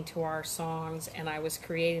listening to our songs and I was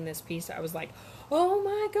creating this piece, I was like, oh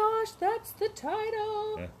my gosh, that's the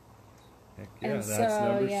title. Yeah. Heck yeah, And that's so,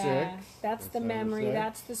 number yeah, 6. that's the number memory, 6.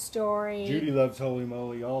 that's the story. Judy loves Holy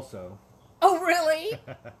Moly also. Oh, really?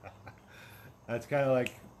 That's kind of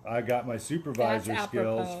like I got my supervisor That's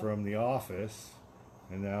skills apropos. from The Office,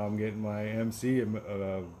 and now I'm getting my MC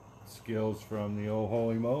skills from the old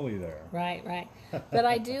Holy Moly there. Right, right. But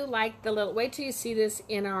I do like the little. Wait till you see this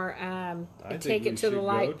in our take it to the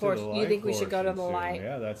light portion. You think we should go to the light?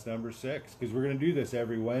 Yeah, that's number 6 because we're going to do this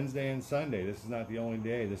every Wednesday and Sunday. This is not the only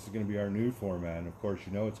day. This is going to be our new format. And of course,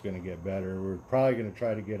 you know it's going to get better. We're probably going to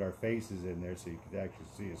try to get our faces in there so you can actually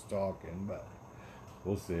see us talking, but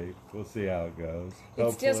we'll see. We'll see how it goes. It's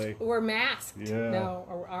Hopefully, just we're masked. yeah,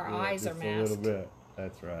 No, our eyes are just masked. a little bit.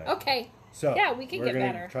 That's right. Okay. So yeah, we can we're get gonna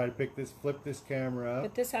better. Try to flip this camera up.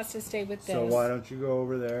 But this has to stay with this. So why don't you go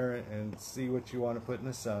over there and see what you want to put in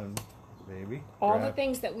the sun, baby? All the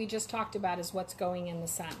things that we just talked about is what's going in the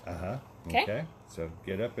sun. Uh-huh. Okay. Okay. So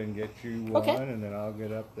get up and get you one, and then I'll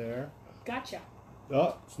get up there. Gotcha.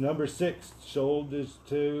 Oh, it's number 6. Sold this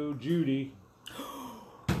to Judy.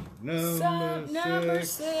 Number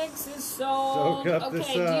 6 is sold. Soak up the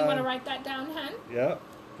Okay, do you sun. want to write that down, hun? Yep.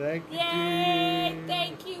 Thank you, Yay! Judy.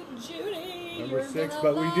 Thank you, Judy. Number You're 6, gonna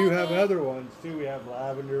but we do love have it. other ones too. We have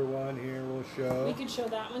lavender one here. We'll show. We could show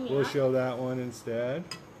that one. Yeah. We'll show that one instead.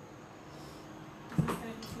 Is this gonna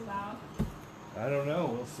be too loud? I don't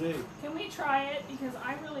know. We'll see. Can we try it? Because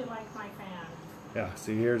I really like my fan. Yeah,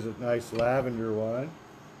 see, here's a nice lavender one.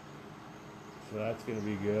 So that's going to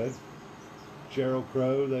be good. Cheryl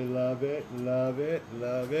Crow, they love it, love it,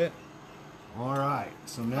 love it. All right,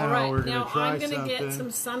 so now All right, we're going now to try I'm gonna something. get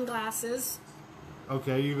some sunglasses.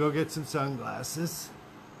 Okay, you go get some sunglasses.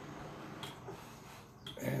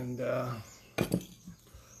 And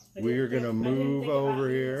we are going to move over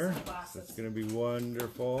here. That's going to be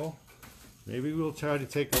wonderful. Maybe we'll try to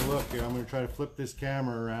take a look here. I'm going to try to flip this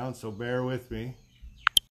camera around, so bear with me.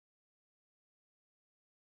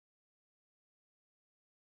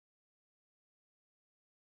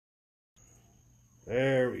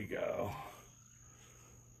 There we go.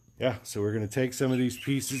 Yeah, so we're going to take some of these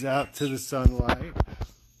pieces out to the sunlight.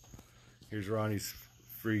 Here's Ronnie's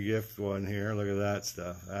free gift one here. Look at that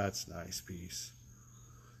stuff. That's a nice piece.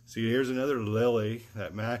 See, here's another lily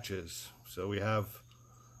that matches. So we have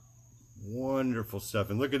wonderful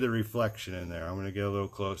stuff. And look at the reflection in there. I'm going to get a little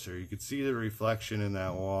closer. You can see the reflection in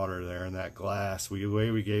that water there, in that glass. The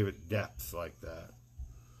way we gave it depth like that.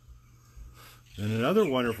 And another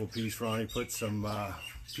wonderful piece, Ronnie put some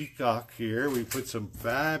peacock here. We put some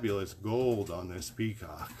fabulous gold on this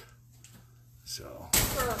peacock. So.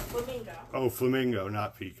 For flamingo. Oh, flamingo,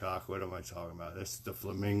 not peacock. What am I talking about? This is the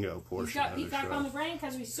flamingo portion. He's got of the peacock show. on the brain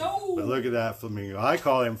because we sold. But look at that flamingo. I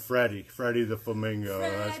call him Freddy. Freddy the flamingo.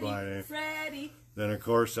 That's my name. Freddy. Then, of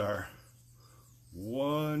course, our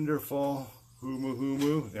wonderful Humu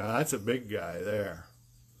Humu. Now, that's a big guy there.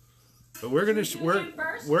 But we're gonna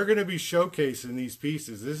be showcasing these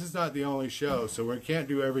pieces. This is not the only show, so we can't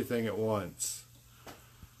do everything at once.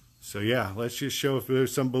 So yeah, let's just show if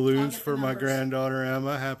there's some balloons for my granddaughter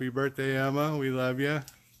Emma. Happy birthday, Emma. We love you.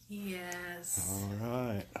 Yes. All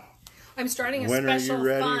right. I'm starting a When are you special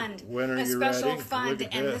ready? fund. When are a you special ready? fund, Look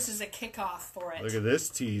at and this. this is a kickoff for it. Look at this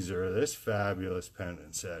teaser of this fabulous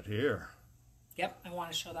pendant set here. Yep, I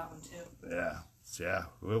want to show that one too. Yeah. Yeah,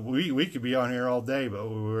 we could be on here all day, but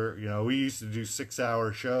we used to do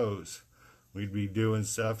 6-hour shows. We'd be doing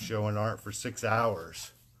stuff, showing art for 6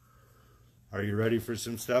 hours. Are you ready for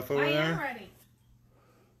some stuff over there? I am ready.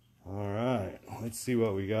 All right, let's see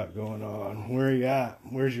what we got going on. Where are you at?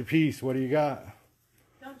 Where's your piece? What do you got?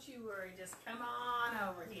 Don't you worry, just come on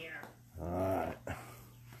over here. All right.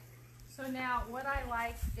 So now what I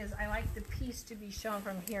like is I like the piece to be shown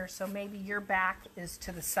from here, so maybe your back is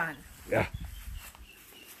to the sun. Yeah.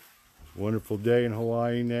 Wonderful day in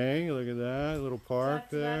Hawaii, Look at that little park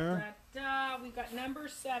there. We've got number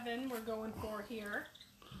 7 we're going for here.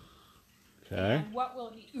 Okay. And what will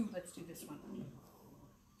it be? Ooh, let's do this one.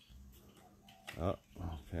 Oh,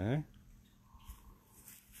 okay.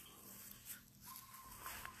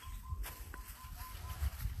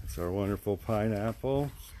 It's our wonderful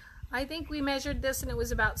pineapple. I think we measured this and it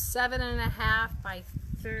was about 7.5 by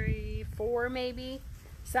 4 maybe.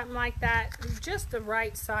 Something like that. Just the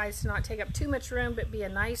right size to not take up too much room, but be a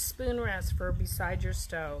nice spoon rest for beside your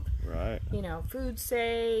stove. Right. You know, food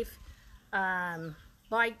safe,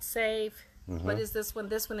 light safe. What is this one?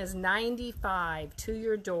 This one is 95 to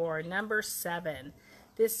your door, number 7.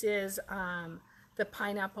 This is the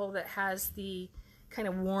pineapple that has the kind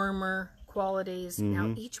of warmer qualities.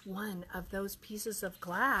 Now, each one of those pieces of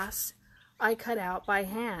glass I cut out by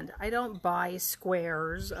hand. I don't buy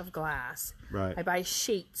squares of glass. Right. I buy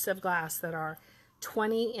sheets of glass that are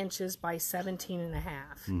 20 inches by 17 and a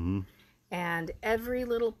half. And every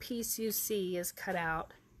little piece you see is cut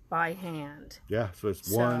out by hand. Yeah, so it's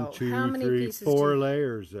So, 1, how 2, many 3, pieces 4 do you-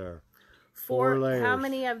 layers there. 4 layers. How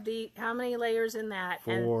many layers in that?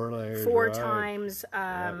 4 layers. 4 right. times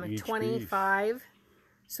each 25. Piece.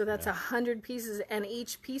 So that's 100 pieces, and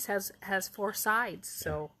each piece has 4 sides.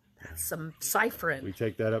 So that's some ciphering. We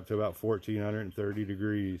take that up to about 1430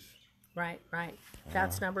 degrees. Right.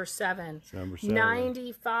 That's number 7. That's number 7.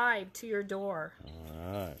 95 to your door.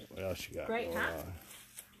 All right. What else you got? Great, going huh? on?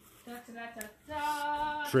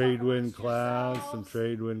 Da. Trade wind clouds, some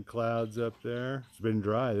trade wind clouds up there. It's been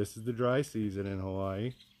dry. This is the dry season in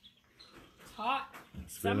Hawaii. It's hot.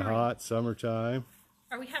 It's been hot, summertime.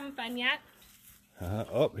 Are we having fun yet?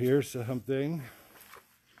 Oh, here's something.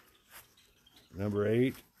 Number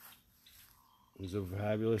 8 is a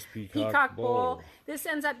fabulous peacock bowl. This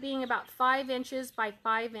ends up being about 5 inches by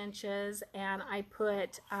 5 inches, and I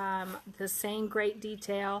put the same great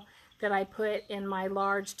detail that I put in my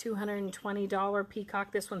large $220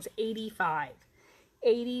 peacock. This one's 85.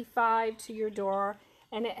 85 to your door,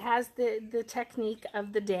 and it has the technique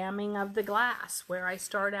of the damming of the glass, where I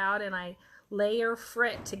start out and I layer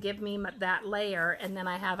frit to give me that layer, and then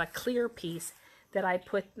I have a clear piece that I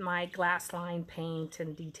put my glass line paint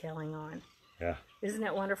and detailing on. Yeah. Isn't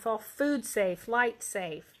it wonderful? Food safe, light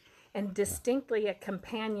safe, and distinctly a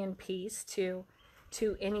companion piece to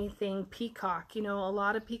anything peacock. You know, a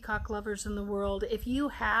lot of peacock lovers in the world. If you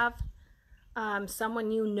have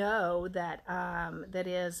someone you know that that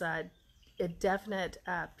is a definite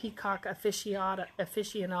peacock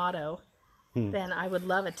aficionado, then I would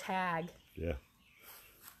love a tag. Yeah.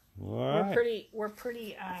 All right. We're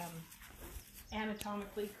pretty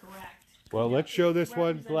anatomically correct. Well, let's show this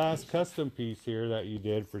one glass custom piece here that you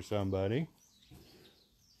did for somebody.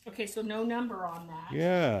 Okay, so no number on that.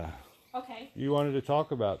 Yeah. Okay. You wanted to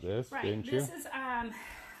talk about this, Right. didn't you? This is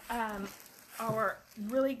our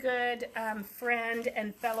really good friend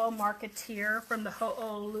and fellow marketeer from the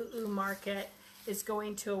Ho'olu'u market is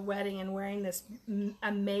going to a wedding and wearing this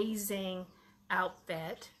amazing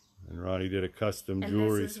outfit. And Ronnie did a custom And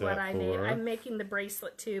jewelry this is set what I for made. her. I'm making the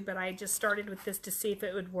bracelet too, but I just started with this to see if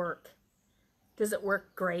it would work. Does it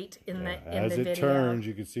work great in the As video? it turns,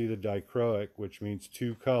 you can see the dichroic, which means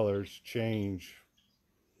 2 colors change.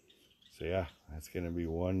 So yeah, that's going to be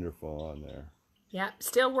wonderful on there. Yeah,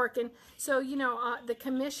 still working. So, you know, the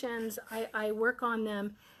commissions, I work on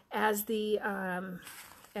them as the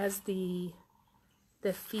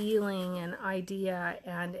feeling and idea,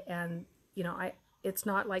 and you know, it's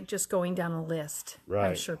not like just going down a list. Right.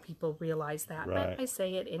 I'm sure people realize that, Right. but I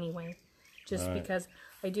say it anyway, just Right. because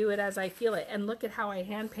I do it as I feel it. And look at how I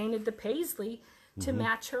hand painted the paisley to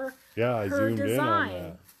match her I her zoomed design. in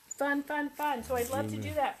on that. Fun. So I'd love to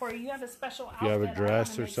do that for you. You have a special outfit. If you have a I wanna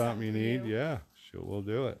dress or make something you for need, yeah, sure, we'll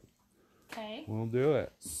do it. Okay. We'll do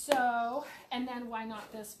it. So, and then why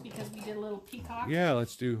not this? Because we did a little peacock. Yeah,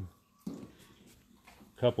 let's do a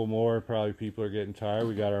couple more. Probably people are getting tired.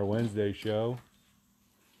 We got our Wednesday show.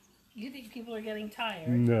 You think people are getting tired?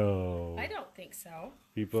 No. I don't think so.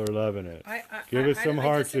 People are loving it. I Give us some I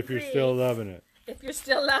hearts if you're disagree. still loving it. If you're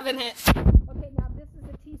still loving it. Okay, now this is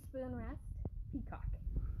a teaspoon rest peacock.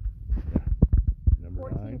 Number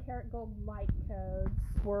 14 9. karat gold light codes,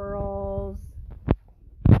 swirls.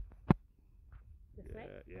 This way.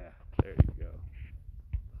 Yeah, there you go.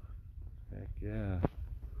 Heck yeah.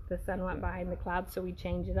 The sun went behind the clouds, so we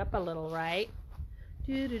change it up a little, right?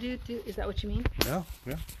 Do. Is that what you mean? No,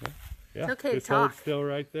 yeah. Okay, just hold still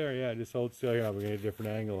right there. Yeah, just hold still. Yeah, we're gonna get a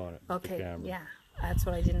different angle on it. with the Okay, camera. yeah. That's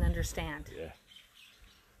what I didn't understand. Yeah.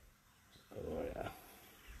 Oh yeah.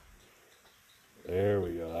 There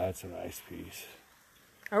we go. That's a nice piece.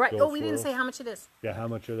 All right. Gold Oh, we didn't swirls. say how much it is. Yeah, how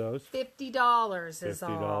much are those? $50 is all.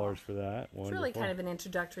 $50 for that. Wonderful. It's really kind of an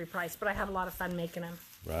introductory price, but I have a lot of fun making them.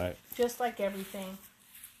 Right. Just like everything.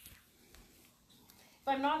 If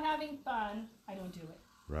I'm not having fun, I don't do it.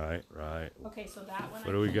 Right. Okay, so that one.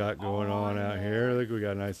 What do we got going on out here? Look, we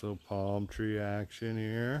got a nice little palm tree action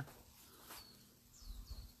here.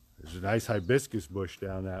 There's a nice hibiscus bush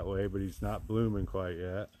down that way, but he's not blooming quite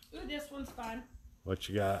yet. Ooh, this one's fun. What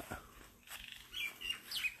you got?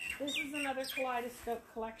 This is another kaleidoscope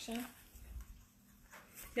collection.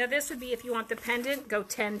 Now this would be if you want the pendant, go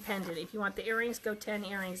 10 pendant. If you want the earrings, go 10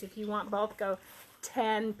 earrings. If you want both, go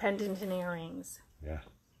 10 pendant and earrings. Yeah.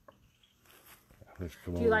 Let's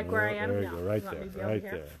come Do you like where I am? There you No. go, right You want me there, to be over right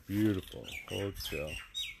here? there. Beautiful. Hold still.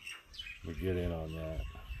 We get in on that.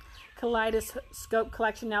 Kaleidoscope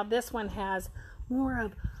collection. Now this one has more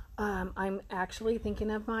of, I'm actually thinking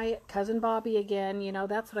of my cousin Bobby again. You know,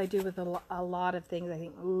 that's what I do with a lot of things. I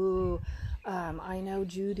think, ooh, I know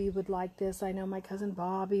Judy would like this. I know my cousin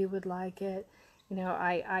Bobby would like it. You know,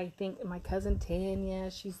 I think my cousin Tanya,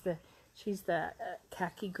 she's the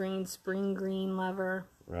khaki green, spring green lover.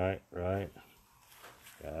 Right, right.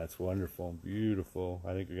 Yeah, that's wonderful, beautiful.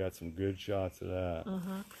 I think we got some good shots of that.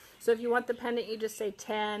 So if you want the pendant, you just say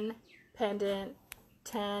 10 pendant,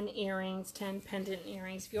 10 earrings, 10 pendant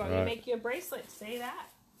earrings. If you want me to make you a bracelet, say that.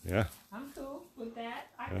 Yeah. I'm cool with that.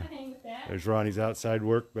 I can hang with that. There's Ronnie's outside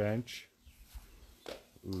workbench.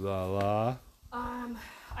 Ooh la la.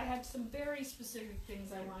 I had some very specific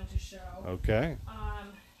things I wanted to show. Okay.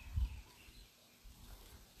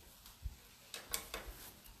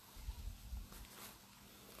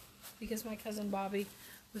 Because my cousin Bobby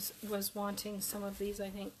was wanting some of these. I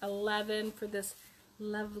think 11 for this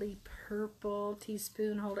lovely purple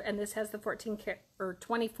teaspoon holder, and this has the 14 karat or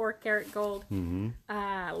 24 karat gold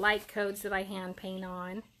light codes that I hand paint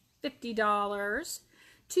on. $50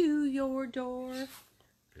 to your door.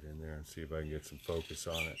 Get in there and see if I can get some focus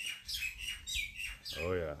on it.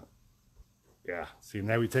 Oh yeah. Yeah. See,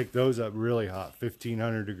 now we take those up really hot,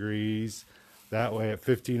 1500 degrees. That way at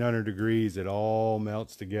 1500 degrees it all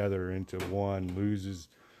melts together into one,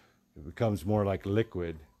 it becomes more like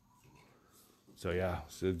liquid. So yeah,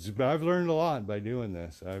 I've learned a lot by doing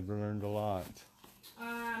this. I've learned a lot.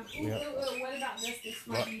 What about this? This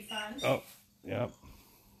might be fun. Oh, yep.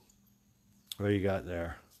 What do you got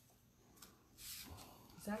there?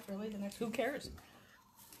 Is that really the next? Who cares?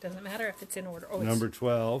 Doesn't matter if it's in order. Oh, Number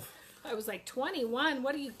 12. I was like 21.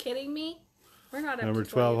 What are you kidding me? We're not up Number to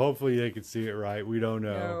 12. Hopefully they can see it right. We don't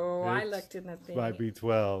know. No, I looked in the thing. Might be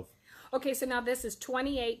 12. Okay, so now this is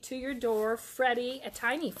 28 to your door. Freddie, a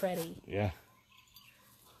tiny Freddie. Yeah.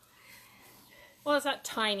 Well, it's not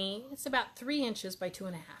tiny. It's about 3 inches by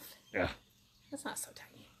 2.5. Yeah. That's not so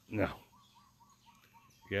tiny. No.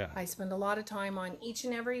 Yeah. I spend a lot of time on each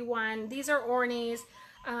and every one. These are ornies.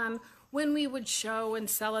 When we would show and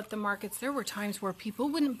sell at the markets, there were times where people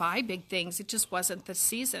wouldn't buy big things. It just wasn't the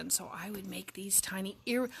season. So I would make these tiny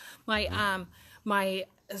my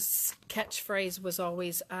catchphrase was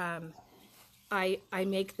always I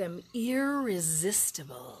make them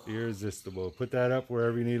irresistible. Irresistible. Put that up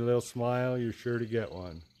wherever you need a little smile. You're sure to get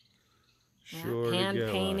one. Sure Hand to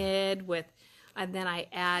get painted one. with, and then I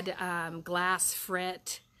add glass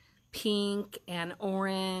frit, pink and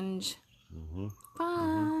orange.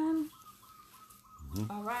 Fun.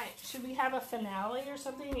 All right. Should we have a finale or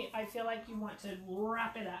something? I feel like you want to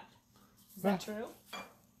wrap it up. Is that true?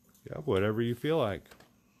 Yeah, whatever you feel like.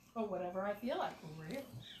 Oh, whatever I feel like. Really?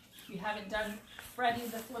 You haven't done Freddie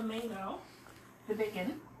the Flamingo, the big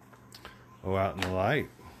one. Oh, out in the light.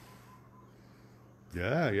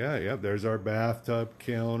 Yeah. There's our bathtub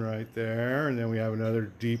kiln right there. And then we have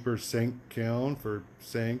another deeper sink kiln for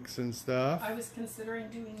sinks and stuff. I was considering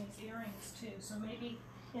doing these earrings too, so maybe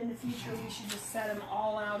in the future we should just set them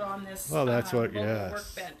all out on this Well, that's what,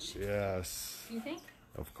 workbench. Yes. Do you think?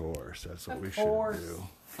 Of course. That's what we Of should course. do.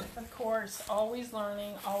 Of course. Always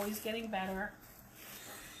learning, always getting better.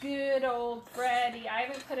 Good old Freddie. I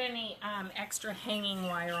haven't put any extra hanging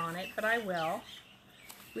wire on it, but I will.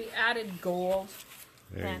 We added gold.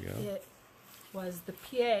 There you go. It was the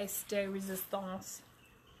pièce de résistance.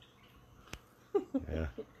 Yeah.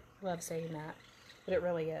 Love saying that, but it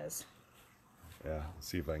really is. Yeah. Let's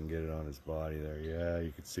see if I can get it on his body there. Yeah,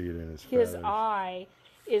 you can see it in his His feathers. eye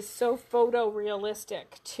is so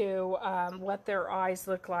photorealistic to what their eyes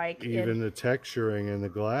look like. Even the texturing in the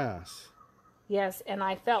glass. Yes, and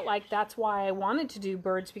I felt like that's why I wanted to do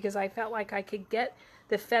birds, because I felt like I could get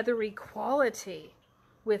the feathery quality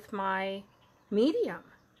with my medium.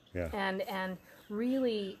 Yeah. And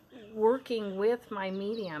really working with my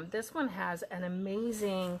medium. This one has an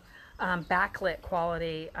amazing backlit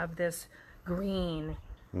quality of this green,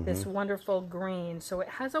 this wonderful green. So it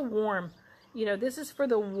has a warm, this is for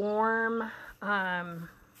the warm,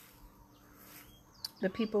 the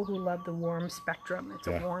people who love the warm spectrum. It's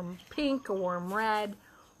a warm pink, a warm red,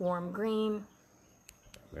 warm green.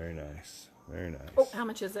 Very nice. Very nice. Oh, how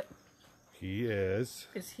much is it? He is.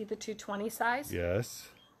 Is he the 220 size? Yes.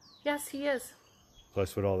 Yes, he is.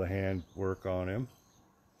 Plus with all the hand work on him.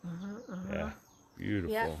 Yeah.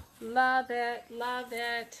 Beautiful. Yeah. Love it. Love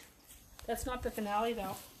it. That's not the finale,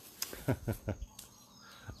 though.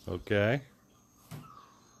 Okay.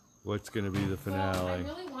 What's going to be the finale? Well, I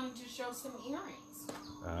really wanted to show some earrings.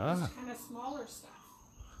 Just kind of smaller stuff.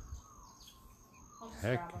 I'll just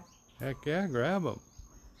grab them. Heck yeah, grab them.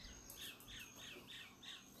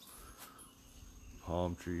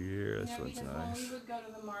 palm tree here. This one's because nice. when we would go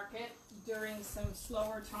to the market during some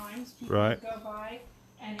slower times, people Right. would go by,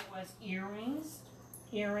 and it was earrings,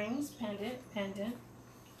 pendant,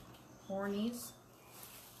 hornies.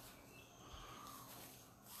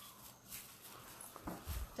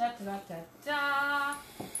 Da da da da.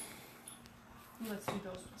 Let's do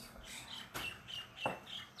those ones first.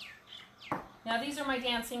 Now these are my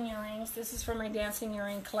dancing earrings. This is from my dancing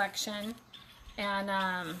earring collection, and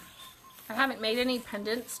I haven't made any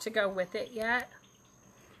pendants to go with it yet.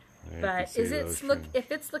 But if it's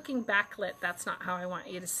looking backlit, that's not how I want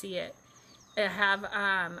you to see it. I have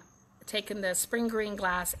taken the spring green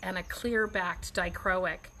glass and a clear backed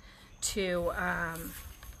dichroic to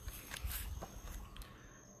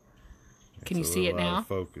can you see it now?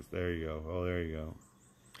 Focus. There you go. Oh, there you go.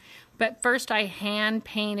 But first I hand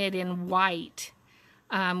painted in white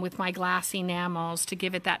with my glass enamels to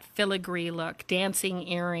give it that filigree look. Dancing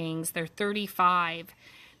earrings, they're $35.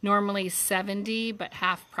 Normally $70, but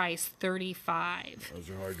half price $35. Those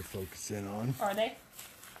are hard to focus in on. Are they?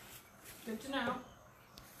 Good to know.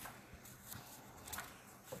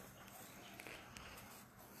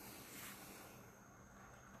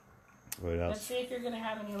 What else? Let's see if you're going to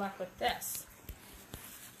have any luck with this.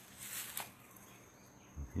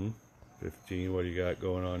 15. What do you got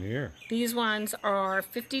going on here? These ones are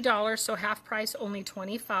 $50, so half price only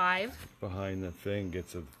 $25. Behind the thing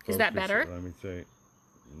gets a focus. Is that better? Let me see.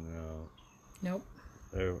 No. Nope.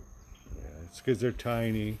 Yeah, it's because they're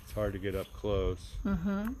tiny. It's hard to get up close.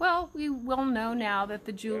 Well, we will know now that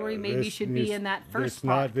the jewelry maybe should be in that first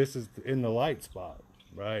spot. This is in the light spot,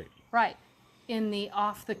 right? Right. In the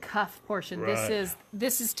off the cuff portion. Right.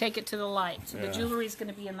 This is take it to the light. So the jewelry is going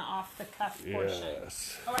to be in the off the cuff portion.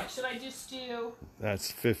 Yes. All right, should I just do That's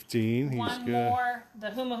 15. one more, the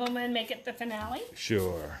Huma Huma, and make it the finale?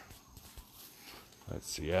 Sure. Let's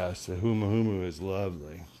see. Yes, the Huma Huma is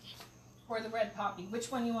lovely. Or the red poppy? Which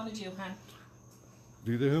one you want to do, hon?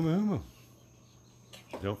 Do the Huma Huma.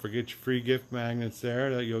 Don't forget your free gift magnets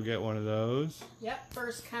there. That you'll get one of those. Yep,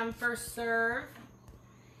 first come, first serve.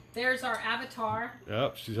 There's our avatar.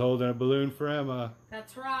 Yep, she's holding a balloon for Emma.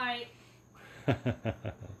 That's right. This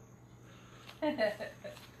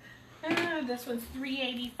one's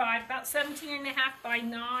 $3.85, about 17.5 by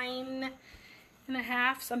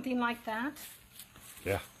 9.5, something like that.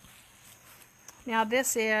 Yeah. Now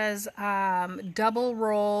this is double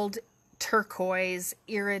rolled turquoise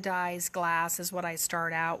iridized glass is what I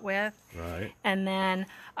start out with. Right. And then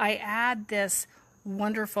I add this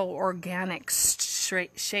wonderful organic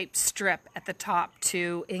shaped strip at the top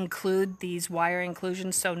to include these wire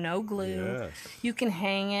inclusions, so no glue. Yes. You can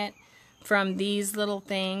hang it from these little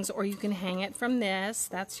things, or you can hang it from this.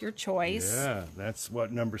 That's your choice. Yeah, that's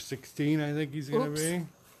what, number 16 I think he's going to be.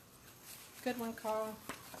 Good one, Carl.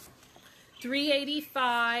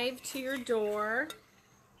 $3.85 to your door.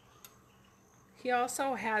 He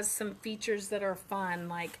also has some features that are fun,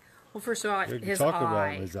 like, well, first of all, his Talk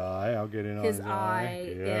eye. about his eye. I'll get in on his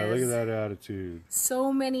eye. Yeah, look at that attitude.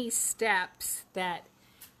 So many steps that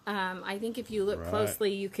I think if you look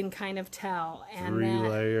closely, you can kind of tell. And 3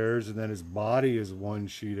 layers, and then his body is one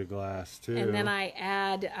sheet of glass too. And then I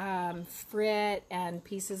add frit and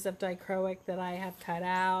pieces of dichroic that I have cut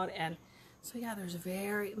out, and so yeah, there's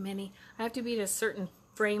very many. I have to be in a certain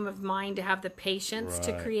frame of mind to have the patience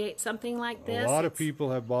to create something like this. A lot of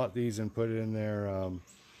people have bought these and put it in their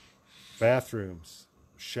bathrooms,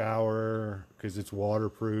 shower, because it's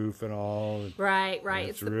waterproof and all. Right.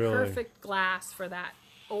 It's the perfect glass for that.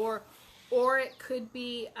 Or it could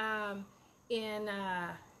be on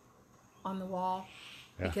the wall,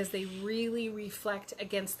 because they really reflect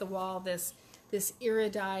against the wall. This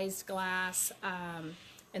iridized glass.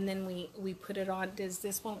 And then we put it on.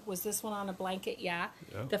 Was this one on a blanket? Yeah.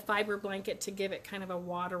 The fiber blanket to give it kind of a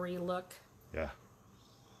watery look. Yeah.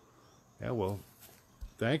 Yeah. Well,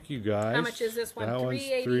 thank you guys. How much is this one? That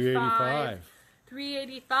 $3.85.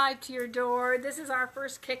 $3.85 to your door. This is our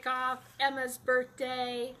first kickoff. Emma's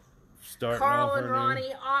birthday. Carl and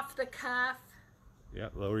Ronnie off the cuff. Yeah.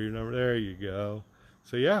 Lower your number. There you go.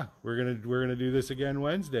 So yeah, we're gonna do this again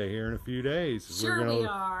Wednesday here in a few days. Sure, we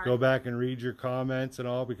are. Go back and read your comments and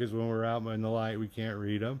all, because when we're out in the light, we can't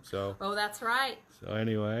read them. So. Oh, that's right. So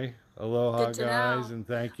anyway, aloha guys, and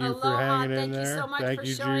thank you for hanging in there. Thank you so much Thank for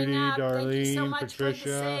you, showing Judy, up. Darlene, Thank you so much Patricia. for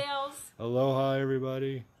the sales. Aloha,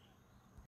 everybody.